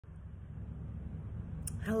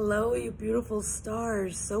Hello, you beautiful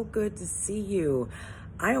stars. So good to see you.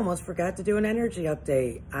 I almost forgot to do an energy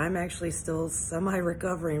update. I'm actually still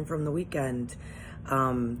semi-recovering from the weekend.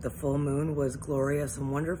 The full moon was glorious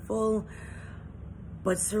and wonderful,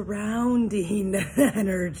 but surrounding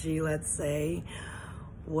energy, let's say,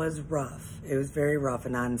 was rough. It was very rough,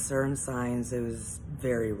 and on certain signs, it was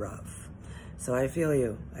very rough. So I feel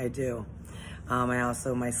you, I do.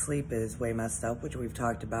 My sleep is way messed up, which we've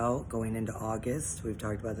talked about going into August. We've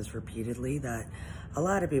talked about this repeatedly, that a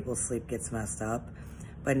lot of people's sleep gets messed up.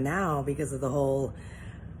 But now, because of the whole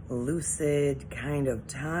lucid kind of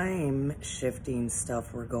time shifting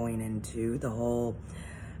stuff we're going into, the whole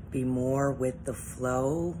be more with the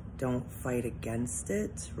flow, don't fight against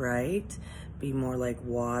it, right? Be more like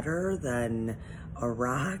water than a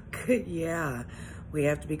rock. Yeah, we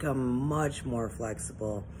have to become much more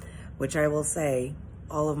flexible, which I will say,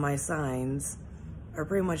 all of my signs are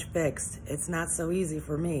pretty much fixed. It's not so easy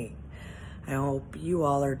for me. I hope you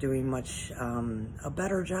all are doing much a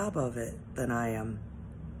better job of it than I am.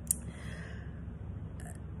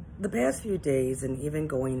 The past few days, and even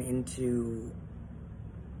going into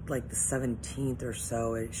like the 17th or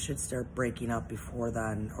so, it should start breaking up before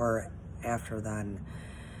then or after then.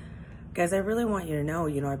 Guys, I really want you to know,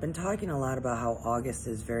 I've been talking a lot about how August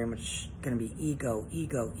is very much going to be ego,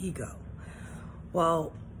 ego, ego.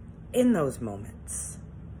 Well, in those moments,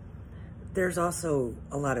 there's also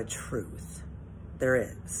a lot of truth. There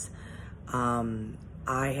is.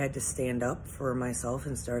 I had to stand up for myself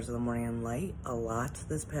in Stars of the Morning and Light a lot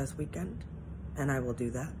this past weekend, and I will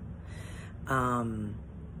do that.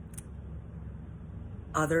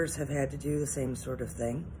 Others have had to do the same sort of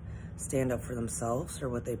thing. Stand up for themselves or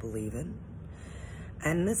what they believe in.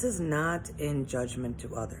 And this is not in judgment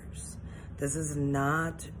to others. This is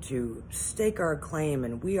not to stake our claim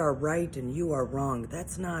and we are right and you are wrong.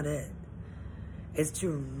 That's not it. It's to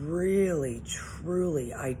really,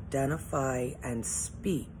 truly identify and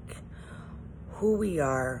speak who we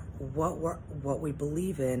are, what we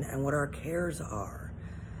believe in, and what our cares are.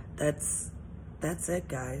 That's it,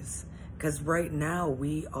 guys. Because right now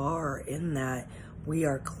we are in that. We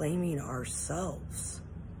are claiming ourselves.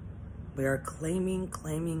 We are claiming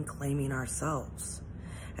ourselves.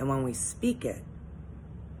 And when we speak it,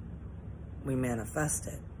 we manifest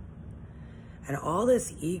it. And all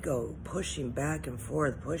this ego pushing back and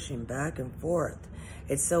forth,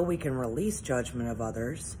 it's so we can release judgment of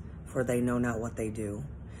others, for they know not what they do.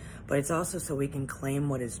 But it's also so we can claim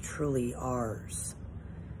what is truly ours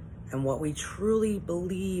and what we truly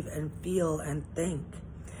believe and feel and think.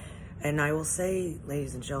 And I will say,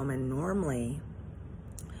 ladies and gentlemen, normally,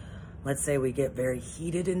 let's say we get very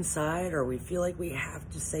heated inside or we feel like we have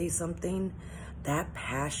to say something, that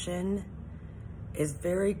passion is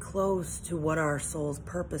very close to what our soul's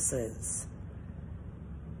purpose is.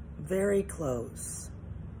 Very close.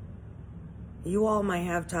 You all might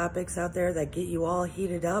have topics out there that get you all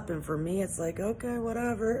heated up, and for me, it's like, okay,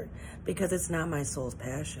 whatever, because it's not my soul's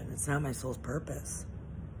passion. It's not my soul's purpose.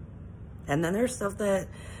 And then there's stuff that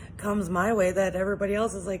comes my way that everybody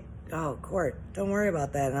else is like, oh, Court, don't worry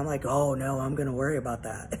about that. And I'm like, oh no, I'm going to worry about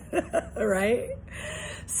that. Right?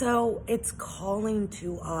 So it's calling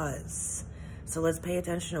to us. So let's pay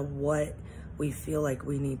attention to what we feel like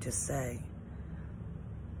we need to say.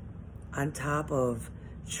 On top of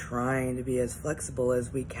trying to be as flexible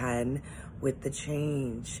as we can with the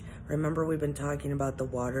change. Remember, we've been talking about the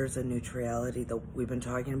waters of neutrality. We've been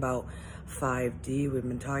talking about 5D. We've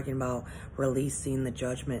been talking about releasing the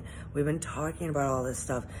judgment. We've been talking about all this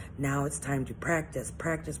stuff. Now it's time to practice,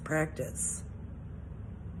 practice, practice.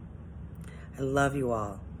 I love you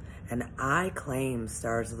all. And I claim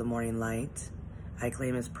Stars of the Morning Light. I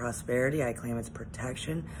claim its prosperity. I claim its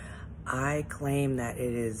protection. I claim that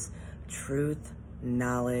it is truth,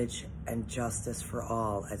 knowledge, and justice for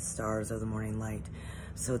all at Stars of the Morning Light.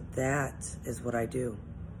 So that is what I do.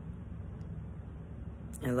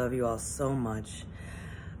 I love you all so much.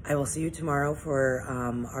 I will see you tomorrow for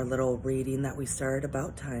our little reading that we started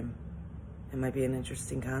about time. It might be an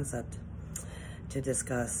interesting concept to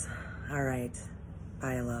discuss. All right.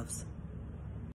 Bye, loves.